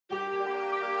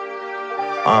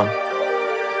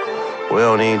We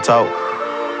don't even talk.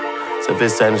 So if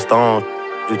it's set in stone,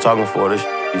 you talking for this,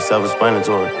 be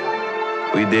self-explanatory.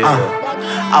 We did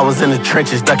that. I was in the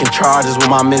trenches, ducking charges with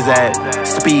my mizad.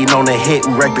 Speeding on the hit,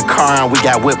 we wrecked the car and we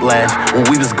got whiplash. When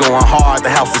we was going hard,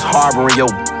 the house was harboring yo.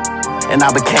 And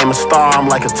I became a star, I'm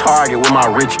like a target with my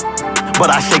rich. But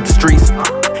I shake the streets.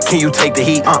 Can you take the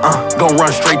heat? Gon'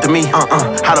 run straight to me?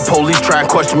 How the police try and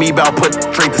question me about put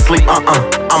straight to sleep?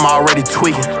 I'm already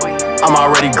tweaking, I'm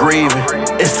already grieving.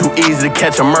 It's too easy to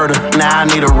catch a murder, now I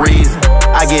need a reason.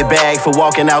 I get bagged for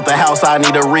walking out the house, I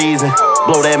need a reason.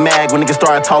 Blow that mag when niggas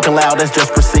start talking loud, that's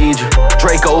just procedure.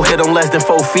 Draco hit him less than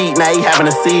 4 feet, now he having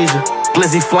a seizure.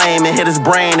 Glizzy flame and hit his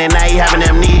brain and now he having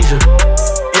amnesia.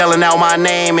 Yelling out my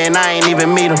name and I ain't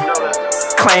even meet him.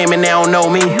 Claiming they don't know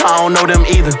me, I don't know them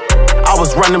either. I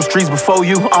was running them streets before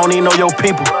you, I don't even know your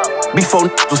people.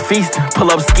 Before was feasting, pull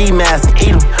up ski mask and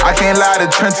eat them. I can't lie, the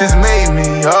trenches made me,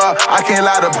 I can't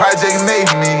lie, the project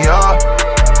made me,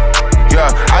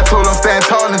 yeah, I told them stand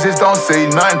tall and just don't say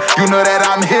nothing. You know that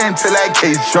I'm here until that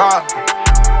case drop,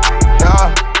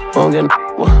 We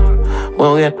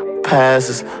don't get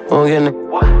passes, we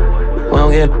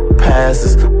don't get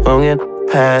passes, we don't get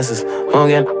passes, we don't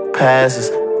get passes.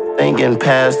 They ain't getting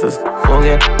past us, we don't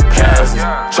get passes.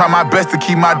 Try my best to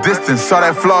keep my distance. Saw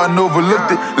that flaw and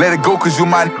overlooked it. Let it go cause you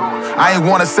my I ain't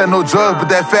wanna sell no drugs, but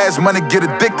that fast money get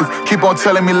addictive. Keep on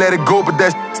telling me let it go, but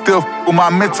that still with my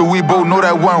mental. We both know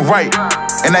that wasn't right.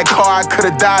 In that car I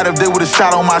could've died if they would've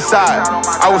shot on my side.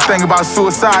 I was thinking about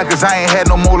suicide cause I ain't had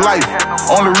no more life.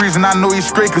 Only reason I know he's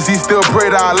straight cause he still pray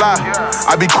to Allah.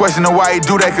 I be questioning why he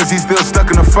do that cause he's still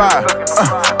stuck in the fire.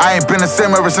 I ain't been the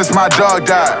same ever since my dog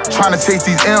died. Trying to chase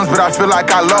these M's but I feel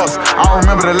like I lost. I don't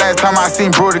remember the last time I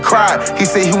seen Brody cry. He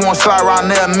said he won't slide around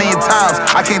there a million times.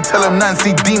 I can't tell him nothing,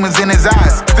 see demons in his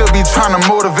eyes. Still be trying to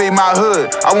motivate my hood.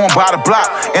 I won't buy the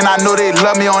block. And I know they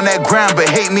love me on that ground but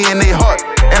hate me in their heart.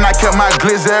 And I kept my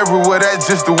glizzy everywhere, that's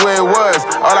just the way it was.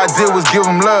 All I did was give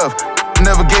them love,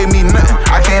 never gave me nothing.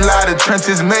 I can't lie, the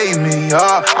trenches made me,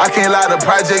 I can't lie, the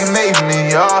project made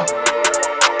me,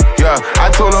 yeah, I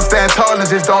told them stand tall and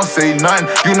just don't say nothing.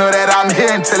 You know that I'm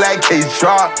here until that case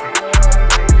drop,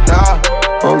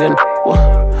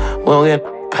 We don't get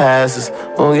passes,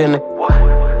 we don't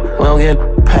get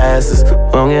passes, we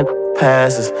don't get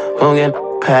passes, we don't get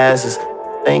passes.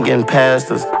 They ain't getting past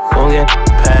us, we don't get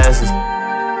passes.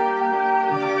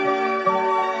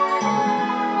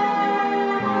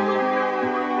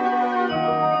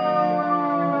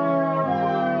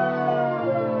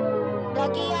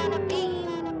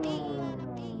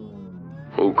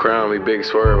 Who crowned me Big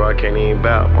Swerve? I can't even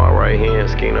bout my right hand,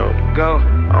 Skino. Go.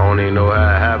 I don't even know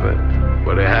how it happened,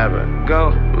 but it happened. Go.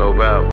 No bout.